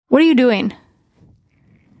What are you doing?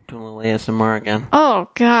 Doing a little ASMR again. Oh,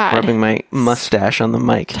 God. Rubbing my mustache on the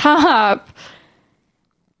mic. Stop.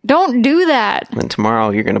 Don't do that. And tomorrow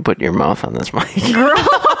you're going to put your mouth on this mic. Gross.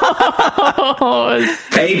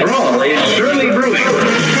 A brawl is surely brewing.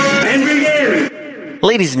 And begin.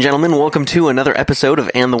 Ladies and gentlemen, welcome to another episode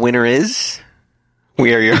of And the Winner Is.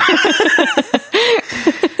 We are your...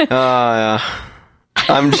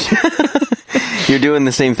 You're doing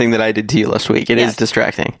the same thing that I did to you last week. It is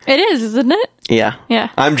distracting. It is, isn't it? Yeah. Yeah.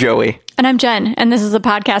 I'm Joey. And I'm Jen, and this is a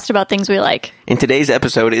podcast about things we like. And today's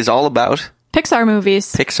episode is all about... Pixar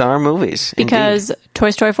movies. Pixar movies. Because Indeed. Toy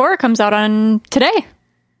Story 4 comes out on today.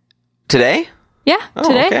 Today? Yeah,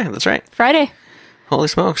 today. Okay, that's right. Friday. Holy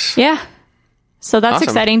smokes. Yeah. So that's Awesome.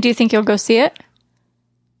 exciting. Do you think you'll go see it?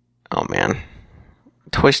 Oh, man.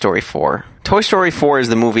 Toy Story 4. Toy Story 4 is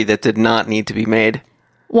the movie that did not need to be made.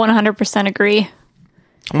 100% agree.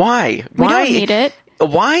 Why? We don't need it.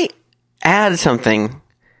 Why add something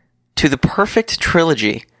to the perfect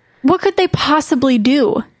trilogy? What could they possibly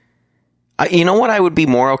do? You know what I would be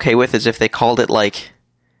more okay with is if they called it like...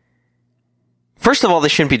 First of all, they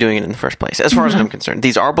shouldn't be doing it in the first place, as far as I'm concerned.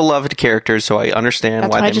 These are beloved characters, so I understand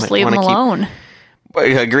That's why why I they just might leave them want to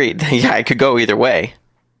alone. Agreed. Yeah, it could go either way.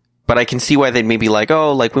 But I can see why they'd maybe like,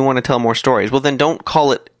 oh, like we want to tell more stories. Well, then don't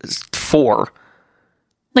call it 4.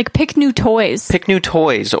 Like, pick new toys. Pick new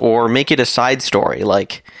toys or make it a side story.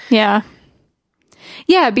 Like, Yeah.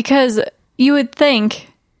 Yeah, because you would think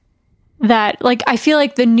that, like, I feel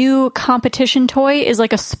like the new competition toy is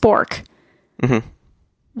like a spork. Mm-hmm.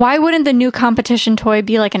 Why wouldn't the new competition toy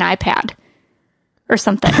be like an iPad or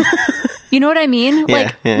something? You know what I mean?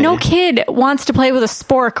 Yeah, no kid wants to play with a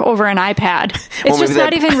spork over an iPad. It's just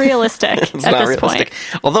not even realistic at this point.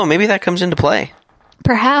 Although maybe that comes into play.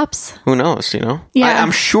 Perhaps. Who knows, you know? Yeah. I'm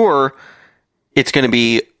sure it's going to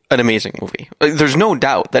be an amazing movie. There's no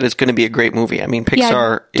doubt that it's going to be a great movie. I mean,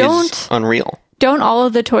 Pixar is unreal. Don't all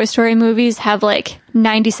of the Toy Story movies have like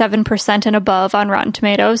 97% and above on Rotten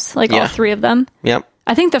Tomatoes? Like all 3 of them? Yep.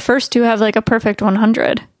 I think the first 2 have like a perfect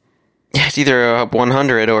 100. Yeah, it's either a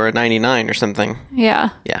 100 or a 99 or something. Yeah.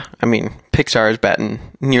 Yeah. I mean, Pixar is batting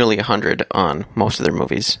nearly 100 on most of their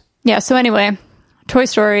movies. Yeah. So anyway, Toy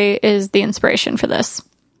Story is the inspiration for this.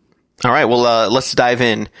 All right. Well, let's dive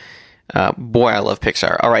in. Boy, I love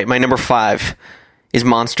Pixar. All right. My number 5 is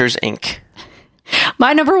Monsters, Inc.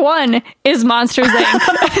 My number 1 is Monsters, Inc.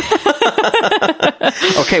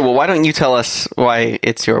 Okay. Well, why don't you tell us why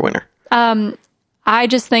it's your winner? I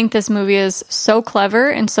just think this movie is so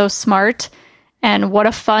clever and so smart, and what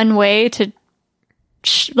a fun way to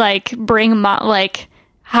bring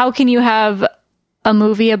how can you have a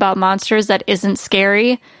movie about monsters that isn't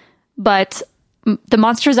scary, but the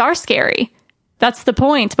monsters are scary. That's the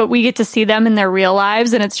point, but we get to see them in their real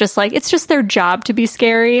lives, and it's just their job to be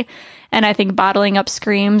scary, and I think bottling up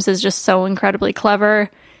screams is just so incredibly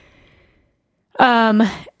clever. And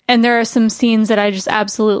there are some scenes that I just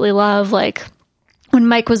absolutely love, like when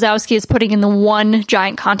Mike Wazowski is putting in the one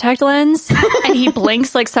giant contact lens and he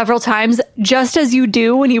blinks like several times, just as you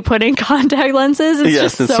do when you put in contact lenses.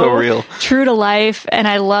 It's so real. True to life. And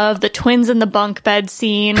I love the twins in the bunk bed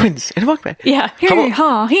scene. Twins in a bunk bed. Yeah.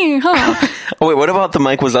 Oh, wait, what about the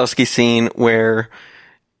Mike Wazowski scene where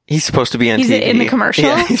he's supposed to be on TV? He's in the commercial?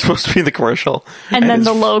 Yeah, he's supposed to be in the commercial. And then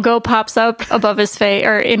the logo pops up above his face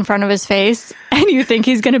or in front of his face. And you think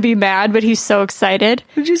he's going to be mad, but he's so excited.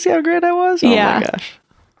 Did you see how great I was? Oh my gosh.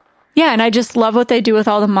 Yeah, and I just love what they do with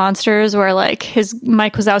all the monsters where like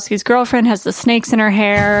Mike Wazowski's girlfriend has the snakes in her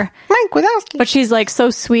hair. Mike Wazowski. But she's like so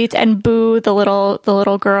sweet, and Boo, the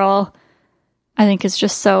little girl, I think is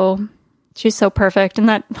just she's so perfect. And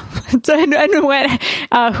that, and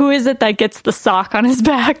when, who is it that gets the sock on his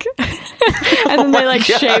back? And then they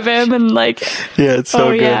shave him and yeah, it's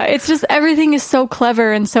so good. Yeah, it's just, everything is so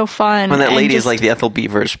clever and so fun. And that lady is like the Ethel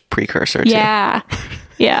Beaver's precursor too. Yeah.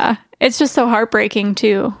 Yeah. It's just so heartbreaking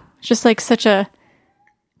too. It's just like such a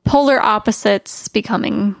polar opposites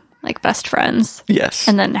becoming like best friends. Yes.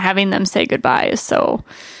 And then having them say goodbye is so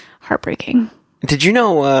heartbreaking. Did you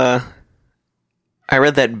know, I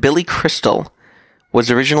read that Billy Crystal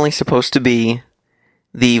was originally supposed to be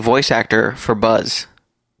the voice actor for Buzz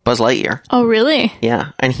Lightyear. Oh, really?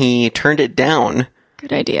 Yeah. And he turned it down.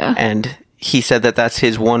 Good idea. And he said that that's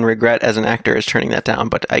his one regret as an actor is turning that down.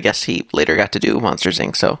 But I guess he later got to do Monsters,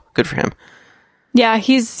 Inc. So good for him. Yeah,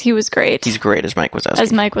 he was great. He's great as Mike Wazowski.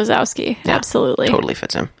 As Mike Wazowski. Yeah, absolutely. Totally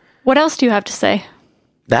fits him. What else do you have to say?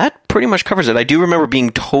 That pretty much covers it. I do remember being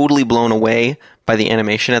totally blown away by the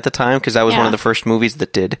animation at the time because that was one of the first movies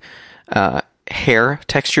that did hair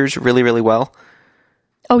textures really, really well.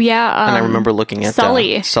 Oh yeah, and I remember looking at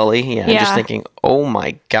Sully. Sully, and Yeah. just thinking, oh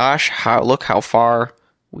my gosh, look how far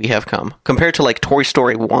we have come compared to like Toy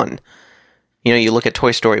Story 1. You know, you look at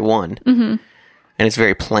Toy Story 1, and it's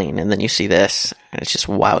very plain, and then you see this, and it's just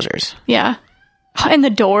wowzers. Yeah. And the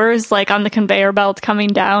doors, like, on the conveyor belt coming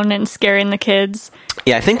down and scaring the kids.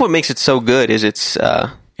 Yeah, I think what makes it so good is it's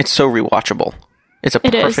so rewatchable. It's a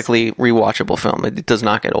It is. perfectly rewatchable film. It does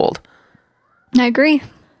not get old. I agree.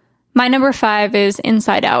 My number 5 is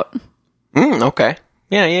Inside Out. Okay.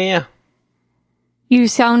 Yeah. You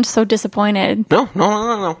sound so disappointed.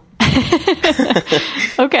 No.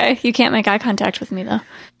 Okay, you can't make eye contact with me, though.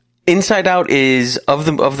 Inside Out is, of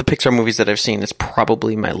the Pixar movies that I've seen, is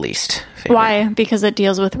probably my least favorite. Why? Because it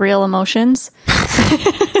deals with real emotions?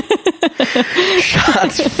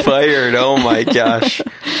 Shots fired. Oh my gosh.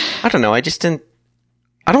 I don't know. I don't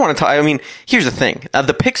want to talk. I mean, here's the thing.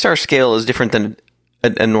 The Pixar scale is different than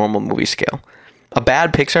a normal movie scale. A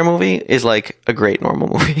bad Pixar movie is like a great normal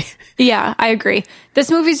movie. Yeah, I agree.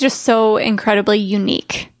 This movie's just so incredibly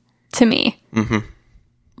unique to me. Mm-hmm.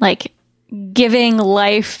 Like, giving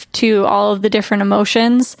life to all of the different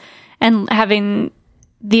emotions and having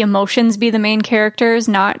the emotions be the main characters,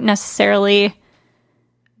 not necessarily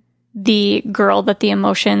the girl that the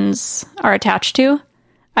emotions are attached to,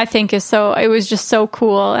 I think it was just so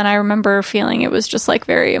cool. And I remember feeling it was just like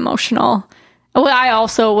very emotional. Well, I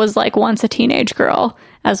also was like once a teenage girl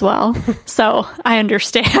as well. So I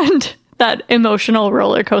understand that emotional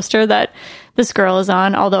roller coaster that this girl is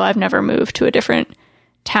on, although I've never moved to a different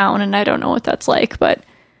town and I don't know what that's like, but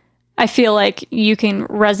I feel like you can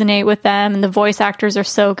resonate with them, and the voice actors are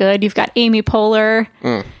so good. You've got Amy Poehler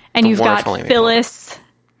and you've got wonderful Amy Phyllis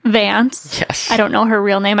Vance. Yes. I don't know her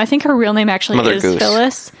real name. I think her real name actually Mother is Goose.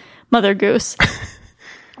 Phyllis. Mother Goose.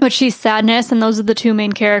 But she's Sadness, and those are the two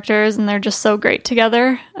main characters, and they're just so great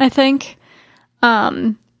together, I think.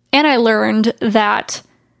 And I learned that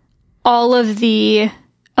all of the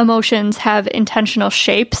emotions have intentional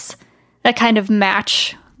shapes that kind of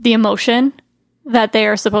match the emotion that they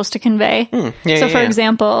are supposed to convey. So, for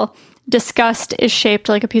example, disgust is shaped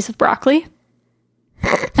like a piece of broccoli.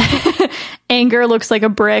 Anger looks like a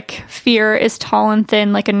brick. Fear is tall and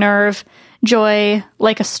thin like a nerve. Joy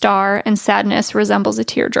like a star. And sadness resembles a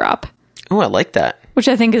teardrop. Oh, I like that. Which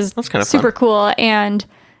I think is kind of super fun. cool. And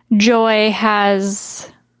joy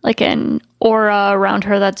has like an aura around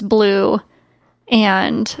her that's blue.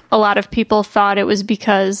 And a lot of people thought it was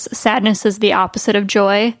because sadness is the opposite of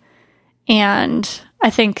joy. And I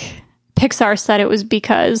think Pixar said it was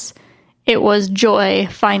because it was joy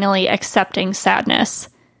finally accepting sadness.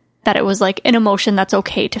 That it was like an emotion that's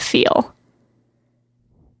okay to feel.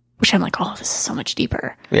 Which I'm like, oh, this is so much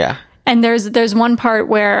deeper. Yeah. And there's one part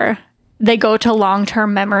where they go to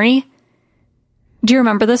long-term memory. Do you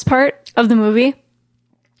remember this part of the movie?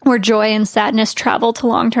 Where joy and sadness travel to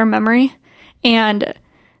long-term memory. And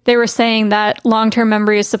they were saying that long-term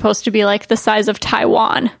memory is supposed to be like the size of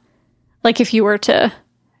Taiwan. Like if you were to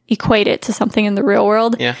equate it to something in the real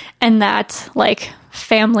world. Yeah. And that like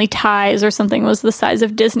Family Ties or something was the size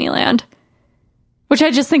of Disneyland. Which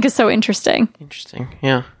I just think is so interesting. Interesting.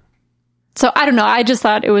 Yeah. So I don't know. I just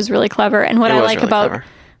thought it was really clever. And what It I was like really about clever.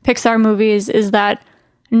 Pixar movies is that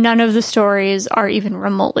none of the stories are even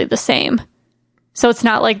remotely the same. So it's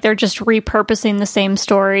not like they're just repurposing the same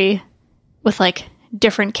story with like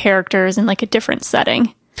different characters in like a different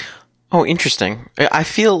setting. Oh, interesting. I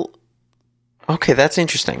feel... Okay, that's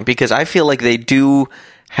interesting, because I feel like they do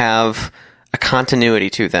have a continuity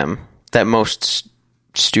to them that most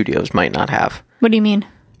studios might not have. What do you mean?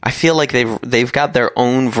 I feel like they've got their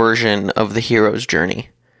own version of the hero's journey,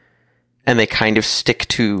 and they kind of stick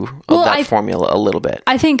to that formula a little bit.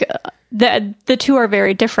 I think the two are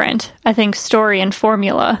very different. I think story and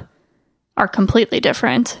formula are completely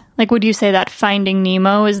different. Like, would you say that Finding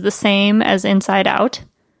Nemo is the same as Inside Out?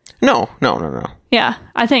 No. Yeah,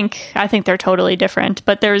 I think they're totally different.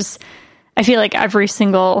 But I feel like every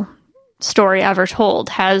single story ever told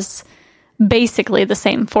has basically the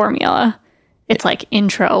same formula. It's like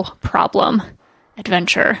intro, problem,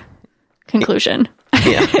 adventure, conclusion.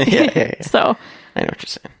 Yeah. So I know what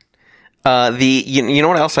you're saying. You know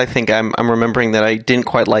what else I think I'm remembering that I didn't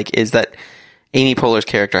quite like is that Amy Poehler's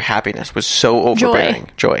character, Happiness, was so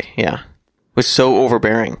overbearing. Joy, yeah. Was so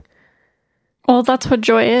overbearing. well, that's what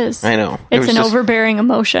joy is. I know. It's an overbearing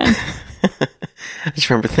emotion. I just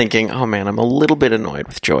remember thinking, oh man, I'm a little bit annoyed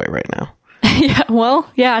with Joy right now. Yeah, well,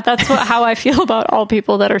 yeah, that's how I feel about all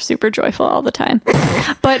people that are super joyful all the time.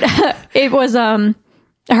 But it was her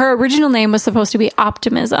original name was supposed to be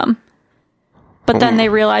Optimism. But then they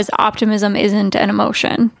realized optimism isn't an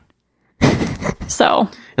emotion. So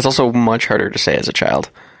It's also much harder to say as a child.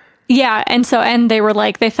 yeah, and they were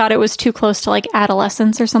like, they thought it was too close to like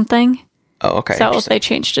adolescence or something. Oh, okay. So Interesting. they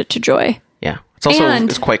changed it to joy. Yeah. It's also And-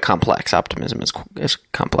 it's quite complex. Optimism is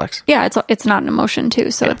complex. Yeah, it's not an emotion too,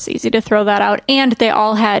 so it's easy to throw that out. And they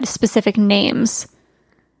all had specific names.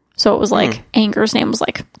 So it was like anger's name was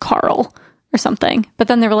like Carl or something. But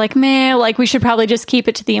then they were like, meh, like we should probably just keep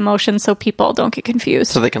it to the emotion so people don't get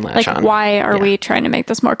confused. So they can latch like, on. why are we trying to make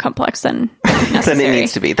this more complex than necessary? Than it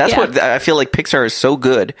needs to be. That's Yeah. what I feel like Pixar is so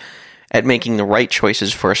good at making the right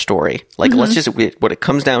choices for a story. Like, let's just, what it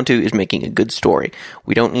comes down to is making a good story.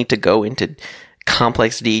 We don't need to go into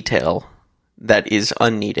complex detail that is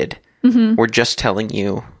unneeded. We're just telling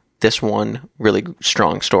you this one really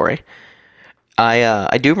strong story.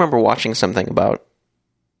 I do remember watching something about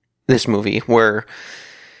this movie where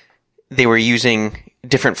they were using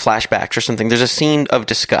different flashbacks or something. There's a scene of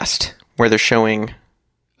disgust where they're showing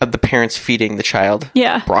of the parents feeding the child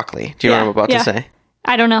Yeah. broccoli. Do you know what I'm about to say?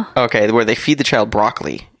 I don't know. Okay, where they feed the child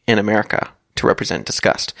broccoli in America to represent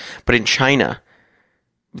disgust. But in China,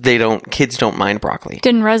 kids don't mind broccoli.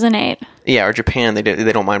 Didn't resonate. Yeah, or Japan, they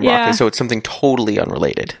don't mind broccoli. Yeah. So it's something totally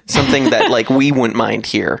unrelated. Something that like we wouldn't mind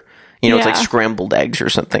here. You know, it's like Yeah. scrambled eggs or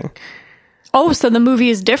something. Oh, so the movie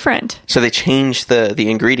is different. So they changed the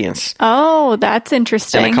ingredients Oh, that's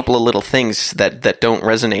interesting. and a couple of little things that don't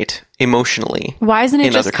resonate emotionally. Why isn't it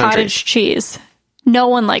in just other cottage countries. cheese? No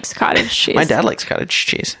one likes cottage cheese. My dad likes cottage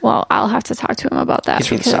cheese. Well, I'll have to talk to him about that. He's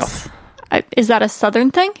from the because South. Is that a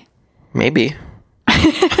Southern thing? Maybe.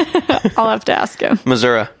 I'll have to ask him.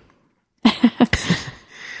 Missouri.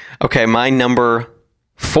 Okay, my number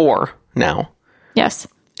 4 now Yes.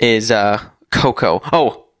 is Coco.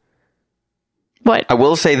 Oh, What? I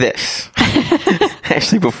will say this.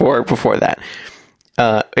 Actually, before that,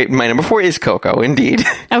 my number 4 is Coco, indeed.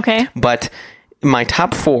 Okay. But my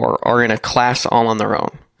top 4 are in a class all on their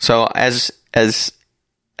own. So as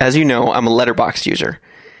you know, I'm a Letterboxd user,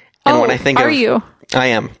 and when I think are of, you? I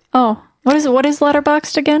am. Oh, what is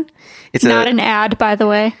Letterboxd again? It's Not an ad, by the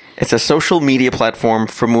way. It's a social media platform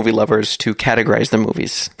for movie lovers to categorize the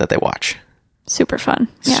movies that they watch. Super fun.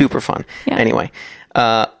 Yeah. Super fun. Yeah. Anyway,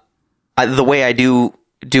 the way I do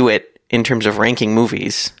it in terms of ranking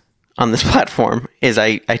movies on this platform is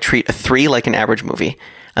I treat a 3 like an average movie,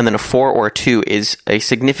 and then a 4 or a 2 is a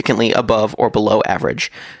significantly above or below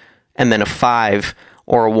average, and then a 5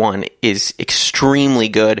 or a 1 is extremely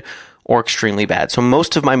good or extremely bad. So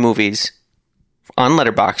most of my movies on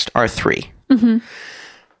Letterboxd are 3. Mm-hmm.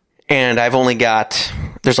 And I've only got,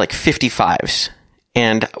 there's like 55s.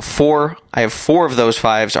 And I have 4 of those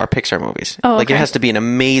 5s are Pixar movies. Oh, Like, it okay. has to be an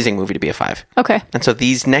amazing movie to be a 5. Okay. And so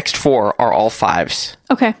these next 4 are all 5s.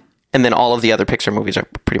 Okay. And then all of the other Pixar movies are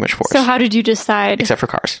pretty much 4s. So how did you decide? Except for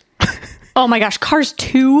Cars. Oh my gosh, Cars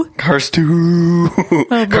 2? Cars 2.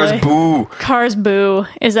 Cars boo. Cars Boo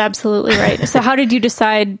is absolutely right. So how did you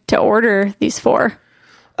decide to order these 4?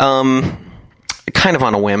 Kind of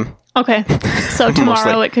on a whim. Okay. So tomorrow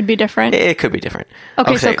Mostly. it could be different. It could be different.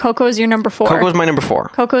 Okay, I'll so say Coco's your number 4. Coco's my number 4.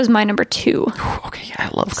 Coco's my number 2. Okay, yeah, I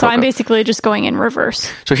love Coco. So I'm basically just going in reverse.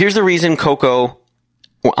 So here's the reason Coco,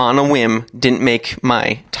 on a whim, didn't make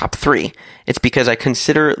my top 3. It's because I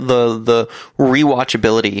consider the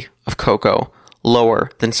rewatchability of Coco lower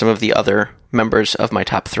than some of the other members of my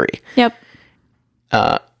top 3. Yep.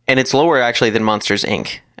 And it's lower, actually, than Monsters,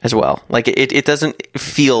 Inc. as well. Like, it doesn't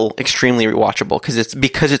feel extremely rewatchable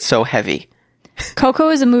because it's so heavy. Coco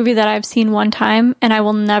is a movie that I've seen one time and I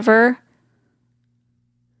will never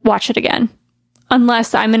watch it again.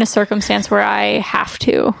 Unless I'm in a circumstance where I have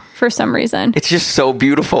to for some reason. It's just so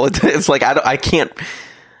beautiful. It's like, I can't...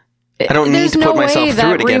 I don't need There's to no put myself way through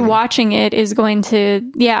that it again. rewatching it is going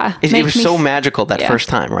to, It was so magical that first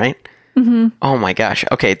time, right? Mm-hmm. Oh my gosh.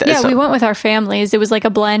 Okay. Yeah, we went with our families. It was like a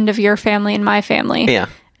blend of your family and my family. Yeah.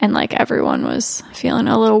 And like everyone was feeling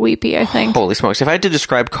a little weepy, I think. Holy smokes. If I had to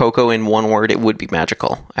describe Coco in one word, it would be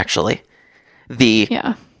magical, actually. The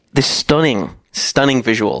stunning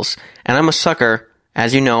visuals. And I'm a sucker,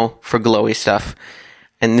 as you know, for glowy stuff.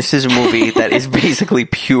 And this is a movie that is basically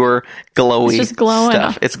pure glowy It's just glowing.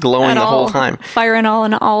 stuff. It's glowing the whole time. Firing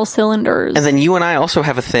on all cylinders. And then you and I also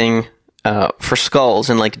have a thing for skulls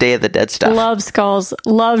and like Day of the Dead stuff. Love skulls.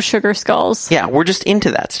 Love sugar skulls. Yeah, we're just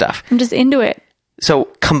into that stuff. I'm just into it. So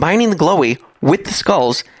combining the glowy with the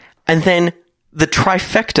skulls, and then the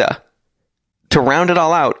trifecta to round it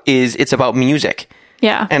all out is it's about music.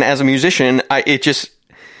 Yeah. And as a musician, it just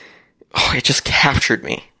captured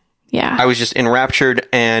me. Yeah. I was just enraptured,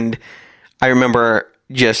 and I remember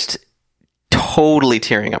just totally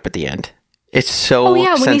tearing up at the end. It's so when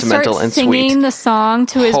he sentimental starts and singing sweet. the song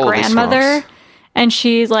to his Holy grandmother, smokes. and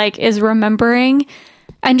she like is remembering,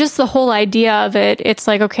 and just the whole idea of it, it's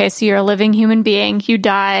like, okay, so you're a living human being, you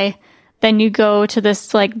die, then you go to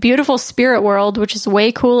this like beautiful spirit world, which is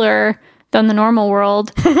way cooler than the normal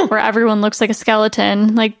world where everyone looks like a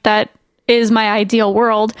skeleton. Like, that is my ideal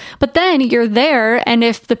world. But then you're there, and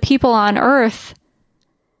if the people on Earth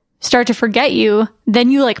start to forget you,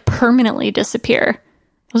 then you like permanently disappear.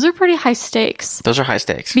 Those are pretty high stakes. Those are high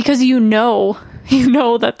stakes. Because you know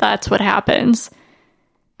that that's what happens.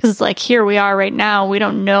 Because it's like, here we are right now. We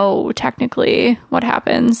don't know technically what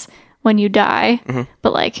happens when you die. Mm-hmm.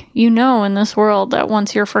 But like, in this world that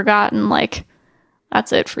once you're forgotten, like,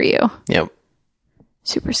 that's it for you. Yep.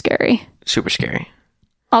 Super scary. Super scary.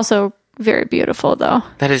 Also very beautiful, though.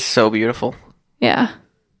 That is so beautiful. Yeah.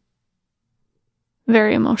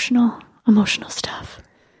 Very emotional. Emotional stuff.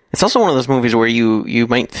 It's also one of those movies where you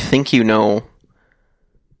might think you know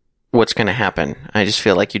what's going to happen. I just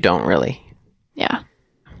feel like you don't really. Yeah.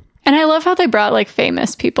 And I love how they brought like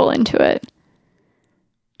famous people into it.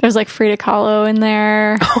 There's like Frida Kahlo in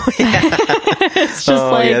there. Oh, yeah. It's just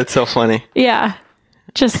like, yeah, it's so funny. Yeah.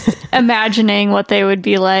 Just imagining what they would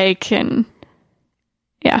be like. And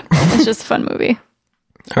yeah, it's just a fun movie.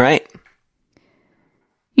 All right.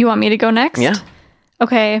 You want me to go next? Yeah.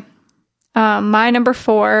 Okay. My number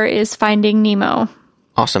 4 is Finding Nemo.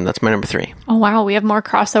 Awesome. That's my number 3. Oh, wow. We have more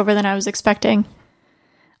crossover than I was expecting.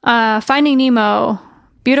 Finding Nemo.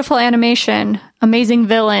 Beautiful animation. Amazing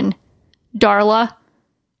villain. Darla.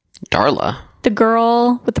 Darla? The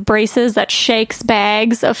girl with the braces that shakes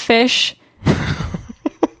bags of fish.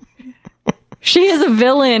 She is a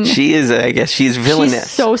villain. She is, I guess, she's villainous.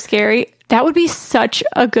 She's so scary. That would be such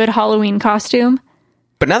a good Halloween costume.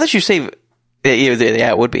 But now that you say...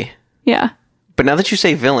 Yeah, it would be. Yeah. But now that you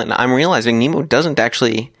say villain, I'm realizing Nemo doesn't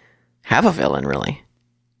actually have a villain, really.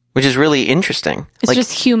 Which is really interesting. It's like,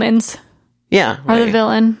 just humans. Yeah. Are the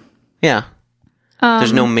villain. Yeah.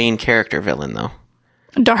 There's no main character villain, though.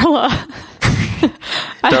 Darla.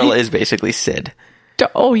 Darla is basically Sid.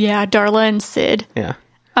 Oh, yeah. Darla and Sid. Yeah.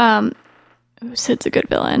 Sid's a good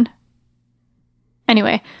villain.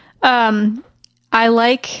 Anyway, I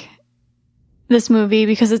like this movie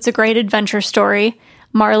because it's a great adventure story.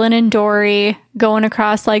 Marlin and Dory going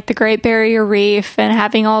across like the Great Barrier Reef and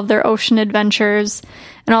having all of their ocean adventures,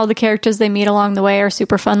 and all the characters they meet along the way are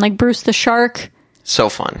super fun. Like Bruce the shark. So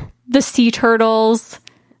fun. The sea turtles.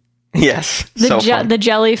 Yes. Fun. The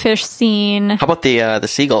jellyfish scene. How about the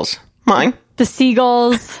seagulls? Mine. The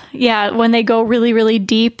seagulls. Yeah, when they go really, really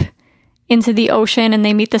deep into the ocean and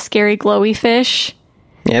they meet the scary glowy fish.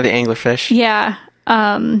 Yeah, the anglerfish. Yeah.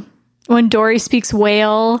 When Dory speaks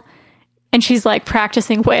whale and she's like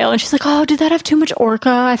practicing whale and she's like, oh, did that have too much orca?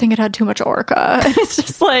 I think it had too much orca. It's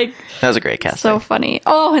just like... That was a great casting. So funny.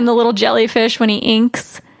 Oh, and the little jellyfish when he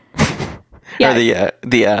inks. Yeah. Or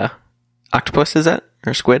the octopus, is that?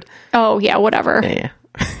 Or squid? Oh, yeah, whatever. Yeah.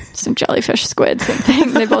 Some jellyfish, squid, same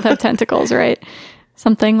thing. They both have tentacles, right?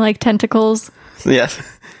 Something like tentacles. Yes.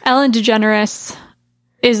 Ellen DeGeneres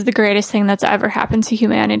is the greatest thing that's ever happened to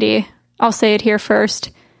humanity. I'll say it here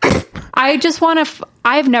first. I just want to...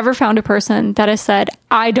 I've never found a person that has said,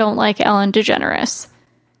 I don't like Ellen DeGeneres.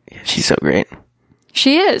 Yeah, she's so great.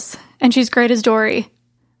 She is. And she's great as Dory.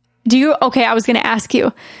 Okay, I was going to ask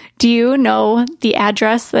you. Do you know the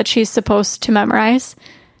address that she's supposed to memorize?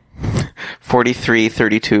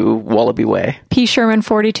 4332 Wallaby Way. P. Sherman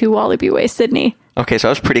 42 Wallaby Way, Sydney. Okay, so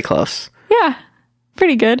I was pretty close. Yeah,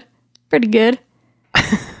 pretty good. Pretty good.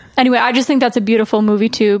 Anyway, I just think that's a beautiful movie,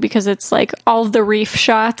 too, because it's like all of the reef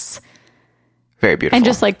shots. Very beautiful. And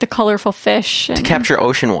just like the colorful fish. To capture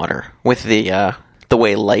ocean water with the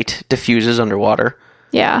way light diffuses underwater.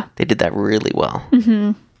 Yeah. They did that really well.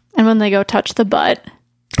 Mm-hmm. And when they go touch the butt.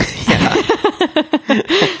 Yeah.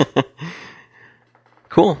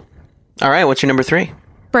 Cool. All right, what's your number 3?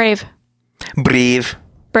 Brave. Brave.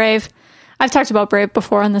 I've talked about Brave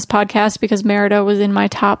before on this podcast because Merida was in my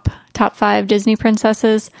top 5 Disney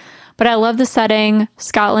princesses. But I love the setting.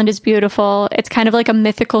 Scotland is beautiful. It's kind of like a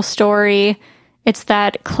mythical story. It's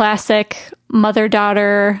that classic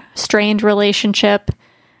mother-daughter strained relationship.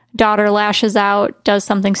 Daughter lashes out, does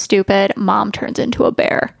something stupid. Mom turns into a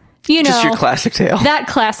bear. You know, just your classic tale. That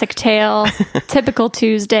classic tale. Typical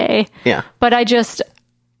Tuesday. Yeah. But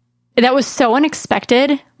that was so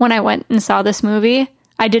unexpected when I went and saw this movie.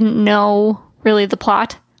 I didn't know really the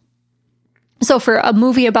plot. So for a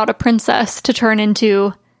movie about a princess to turn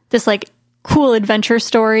into this like cool adventure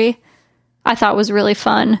story, I thought was really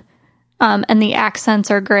fun. And the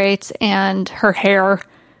accents are great, and her hair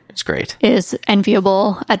It's great. Is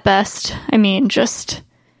enviable at best. I mean, just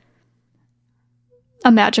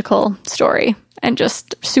a magical story. and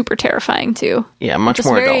just super terrifying too. Yeah, much Just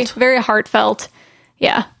more very, adult. very heartfelt.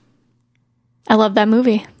 Yeah. I love that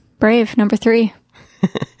movie. Brave, number 3.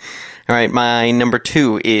 All right, my number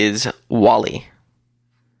 2 is WALL-E.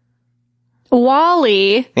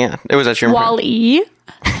 WALL-E. Yeah, it was at your WALL-E.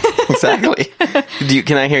 Exactly.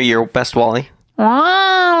 Can I hear your best WALL-E?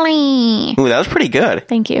 WALL-E. Ooh, that was pretty good.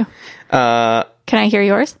 Thank you. Can I hear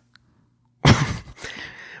yours?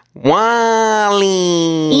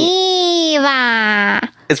 WALL-E. Eva.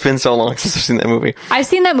 It's been so long since I've seen that movie. I've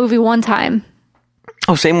seen that movie one time.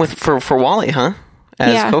 Oh, same with for WALL-E, huh?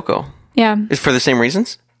 As Yeah. Coco. Yeah. Is for the same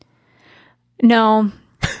reasons? No.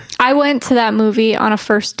 I went to that movie on a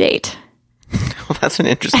first date. Well, that's an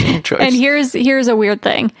interesting choice. And here's a weird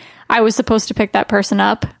thing. I was supposed to pick that person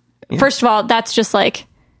up. Yeah. First of all, that's just like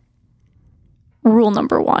rule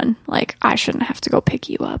number 1. Like, I shouldn't have to go pick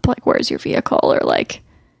you up. Like, where's your vehicle? Or like,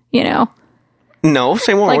 you know. No,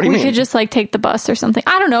 same one. Like, what do you mean? We could just like take the bus or something.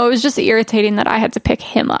 I don't know. It was just irritating that I had to pick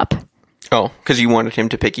him up. Oh, because you wanted him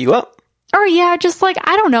to pick you up? Or yeah, just like,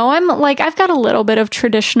 I don't know. I'm like, I've got a little bit of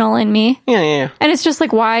traditional in me. Yeah. And it's just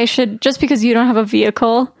like, why should, just because you don't have a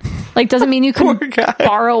vehicle, like, doesn't mean you can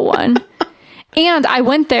borrow one. And I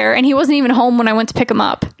went there and he wasn't even home when I went to pick him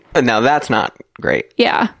up. Now that's not great.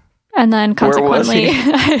 Yeah. And then consequently,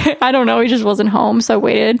 Where was he? I don't know. He just wasn't home. So I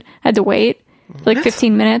waited. I had to wait for like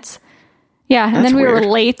 15 minutes. Yeah. And then we were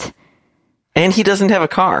late. And he doesn't have a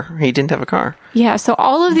car. He didn't have a car. Yeah. So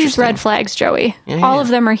all of these red flags, Joey, all of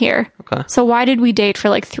them are here. Okay. So why did we date for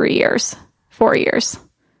like 3 years, 4 years?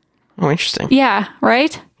 Oh, interesting. Yeah.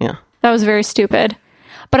 Right? Yeah. That was very stupid.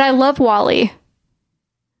 But I love WALL-E.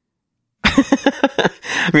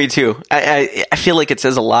 Me too. I feel like it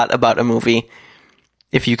says a lot about a movie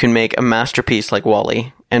if you can make a masterpiece like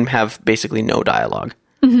WALL-E and have basically no dialogue.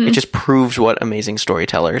 Mm-hmm. It just proves what amazing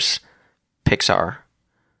storytellers Pixar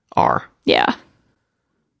are. Yeah.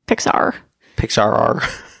 Pixar are.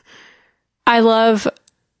 I love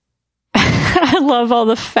all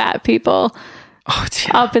the fat people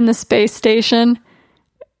up in the space station.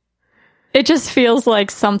 It just feels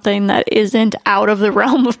like something that isn't out of the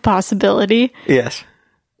realm of possibility. Yes.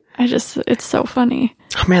 It's so funny.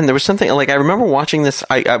 Oh man, there was something like I remember watching this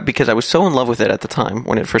because I was so in love with it at the time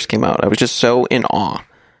when it first came out. I was just so in awe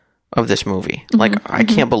of this movie. Mm-hmm. Like I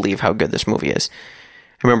can't believe how good this movie is.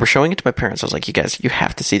 I remember showing it to my parents. I was like, you guys, you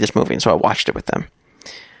have to see this movie. And so I watched it with them.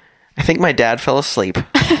 I think my dad fell asleep.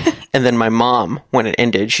 And then my mom, when it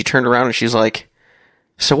ended, she turned around and she's like,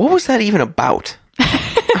 so what was that even about?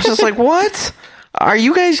 I was just like, what? Are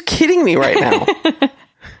you guys kidding me right now?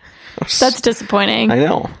 That's disappointing. I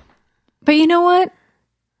know. But you know what?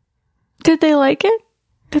 Did they like it?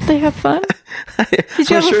 Did they have fun? Did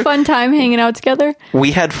you have a fun time hanging out together?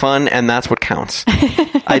 We had fun, and that's what counts.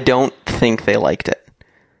 I don't think they liked it.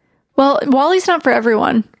 Well, WALL-E's not for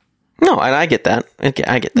everyone. No, and I get that. I get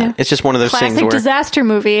that. Yeah. It's just one of those things where... Classic disaster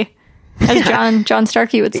movie, as John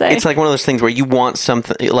Starkey would say. It's like one of those things where you want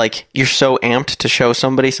something, like, you're so amped to show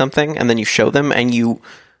somebody something, and then you show them, and you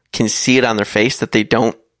can see it on their face that they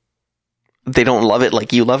don't love it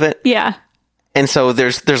like you love it. Yeah. And so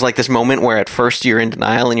there's like this moment where at first you're in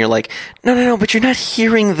denial and you're like, no, but you're not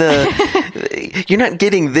hearing you're not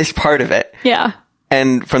getting this part of it. Yeah.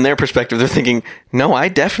 And from their perspective, they're thinking, no, I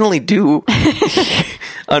definitely do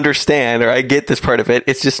understand, or I get this part of it.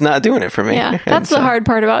 It's just not doing it for me. Yeah. That's the hard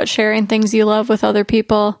part about sharing things you love with other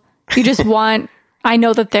people. You just I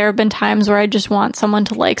know that there have been times where I just want someone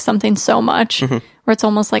to like something so much where it's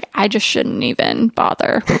almost like I just shouldn't even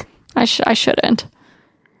bother. I shouldn't.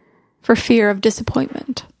 For fear of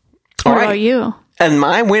disappointment. What about you? And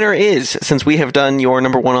my winner is, since we have done your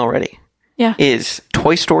number 1 already, is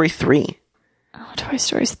Toy Story 3. Oh, Toy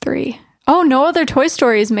Story's 3. Oh, no other Toy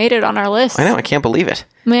Stories made it on our list. I know, I can't believe it.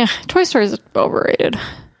 Meh, Toy Story's overrated.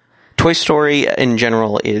 Toy Story in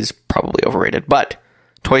general is probably overrated, but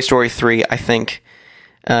Toy Story 3, I think,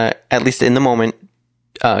 at least in the moment,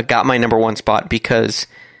 got my number 1 spot because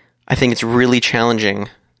I think it's really challenging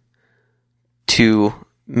to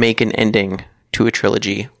make an ending to a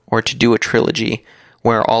trilogy or to do a trilogy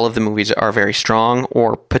where all of the movies are very strong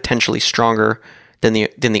or potentially stronger than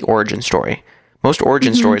the origin story. Most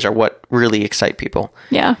origin stories are what really excite people.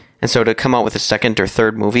 Yeah. And so to come out with a second or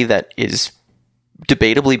third movie that is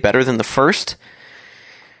debatably better than the first,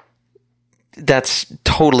 that's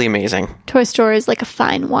totally amazing. Toy Story is like a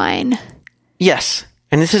fine wine. Yes.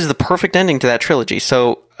 And this is the perfect ending to that trilogy.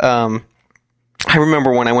 So, I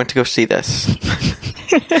remember when I went to go see this.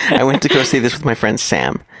 I went to go see this with my friend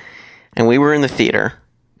Sam. And we were in the theater.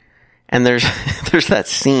 And there's that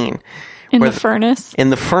scene In the furnace. In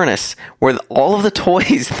the furnace, where all of the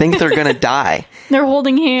toys think they're going to die. They're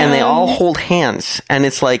holding hands. And they all hold hands. And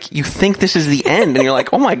it's like, you think this is the end. And you're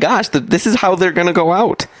like, oh my gosh, this is how they're going to go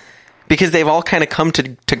out. Because they've all kind of come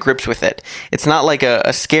to grips with it. It's not like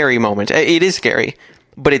a scary moment. It is scary.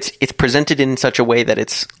 But it's presented in such a way that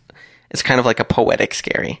it's kind of like a poetic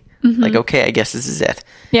scary. Mm-hmm. Like, okay, I guess this is it.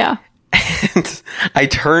 Yeah. And I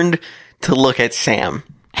turned to look at Sam.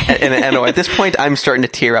 And at this point, I'm starting to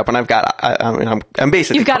tear up, and I'm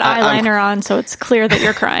basically... You've got eyeliner on, so it's clear that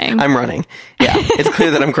you're crying. I'm running. Yeah, it's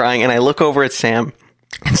clear that I'm crying, and I look over at Sam,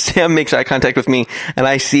 and Sam makes eye contact with me, and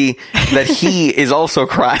I see that he is also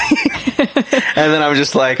crying. And then I'm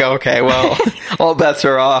just like, okay, well, all bets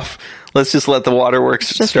are off. Let's just let the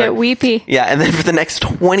waterworks just start. Get weepy. Yeah, and then for the next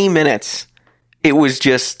 20 minutes, it was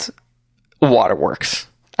just waterworks.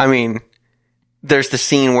 I mean... There's the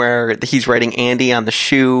scene where he's writing Andy on the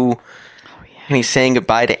shoe, and he's saying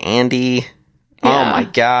goodbye to Andy. Yeah. Oh my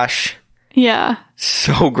gosh. Yeah.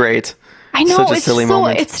 So great. I know. Such a silly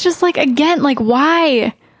moment. It's just like, again, like,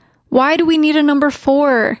 why? Why do we need a number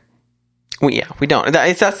 4? Well, yeah, we don't.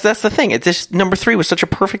 That's the thing. This number 3 was such a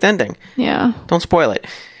perfect ending. Yeah. Don't spoil it.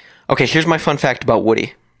 Okay, here's my fun fact about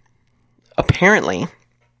Woody. Apparently,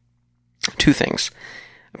 2 things.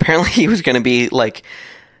 Apparently, he was going to be like...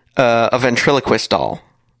 a ventriloquist doll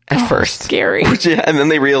at first. Scary. And then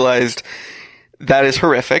they realized that is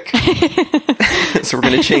horrific. So we're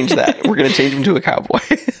going to change that. We're going to change him to a cowboy.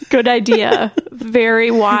 Good idea.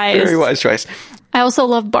 Very wise. Very wise choice. I also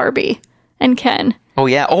love Barbie and Ken. Oh,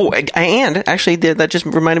 yeah. Oh, and actually, that just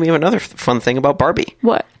reminded me of another fun thing about Barbie.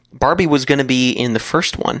 What? Barbie was going to be in the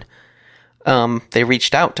first one. They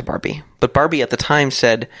reached out to Barbie. But Barbie at the time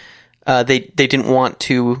said they didn't want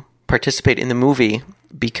to participate in the movie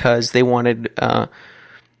because they wanted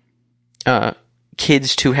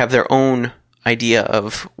kids to have their own idea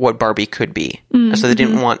of what Barbie could be. Mm-hmm. So they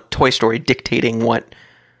didn't want Toy Story dictating what,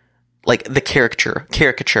 like, the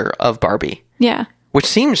caricature of Barbie. Yeah.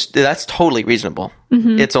 Which that's totally reasonable.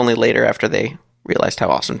 Mm-hmm. It's only later after they realized how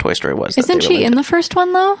awesome Toy Story was. Isn't she in the first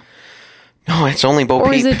one, though? No, it's only Bo Peep.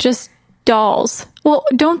 Or is it just dolls? Well,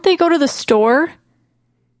 don't they go to the store?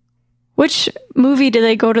 Which movie do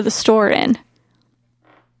they go to the store in?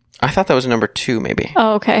 I thought that was number 2, maybe.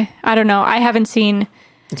 Oh, okay. I don't know. I haven't seen...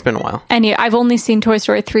 It's been a while. I've only seen Toy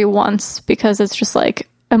Story 3 once because it's just, like,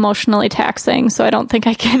 emotionally taxing, so I don't think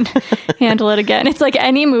I can handle it again. It's like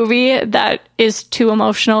any movie that is too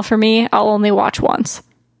emotional for me, I'll only watch once.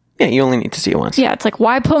 Yeah, you only need to see it once. Yeah, it's like,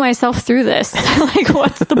 why put myself through this? Like,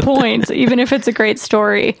 what's the point? Even if it's a great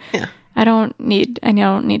story. Yeah. I don't need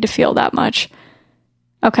to feel that much.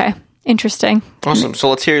 Okay. Interesting. Awesome. So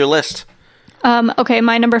let's hear your list. Okay,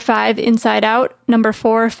 my number 5, Inside Out. Number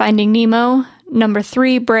 4, Finding Nemo. Number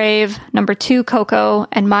 3, Brave. Number 2, Coco.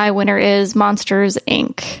 And my winner is Monsters,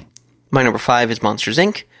 Inc. My number 5 is Monsters,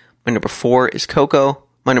 Inc. My number 4 is Coco.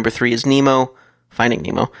 My number 3 is Nemo. Finding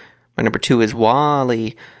Nemo. My number 2 is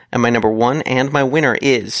WALL-E. And my number 1 and my winner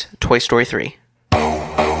is Toy Story 3.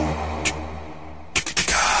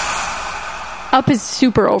 Up is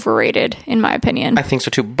super overrated, in my opinion. I think so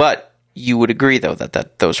too, but you would agree, though,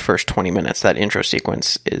 that those first 20 minutes, that intro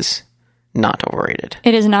sequence, is not overrated.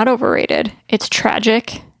 It is not overrated. It's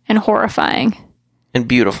tragic and horrifying. And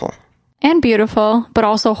beautiful. And beautiful, but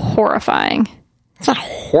also horrifying. It's not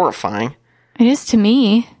horrifying. It is to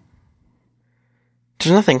me.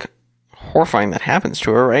 There's nothing horrifying that happens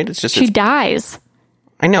to her, right? It's just... She dies.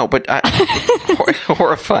 I know, but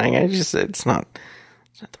horrifying, it's not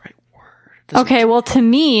the right word. Okay, well, to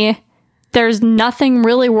me... There's nothing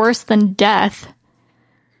really worse than death.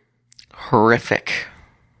 Horrific.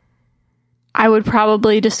 I would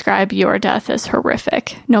probably describe your death as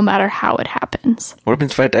horrific, no matter how it happens. What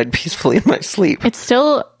happens if I died peacefully in my sleep? It's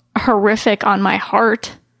still horrific on my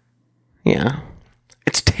heart. Yeah.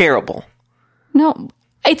 It's terrible. No,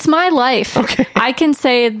 it's my life. Okay. I can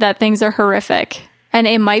say that things are horrific, and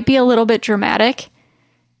it might be a little bit dramatic,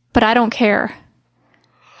 but I don't care.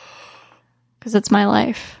 Because it's my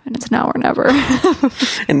life, and it's now or never.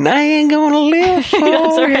 And I ain't gonna live forever.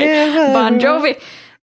 That's right. Bon Jovi.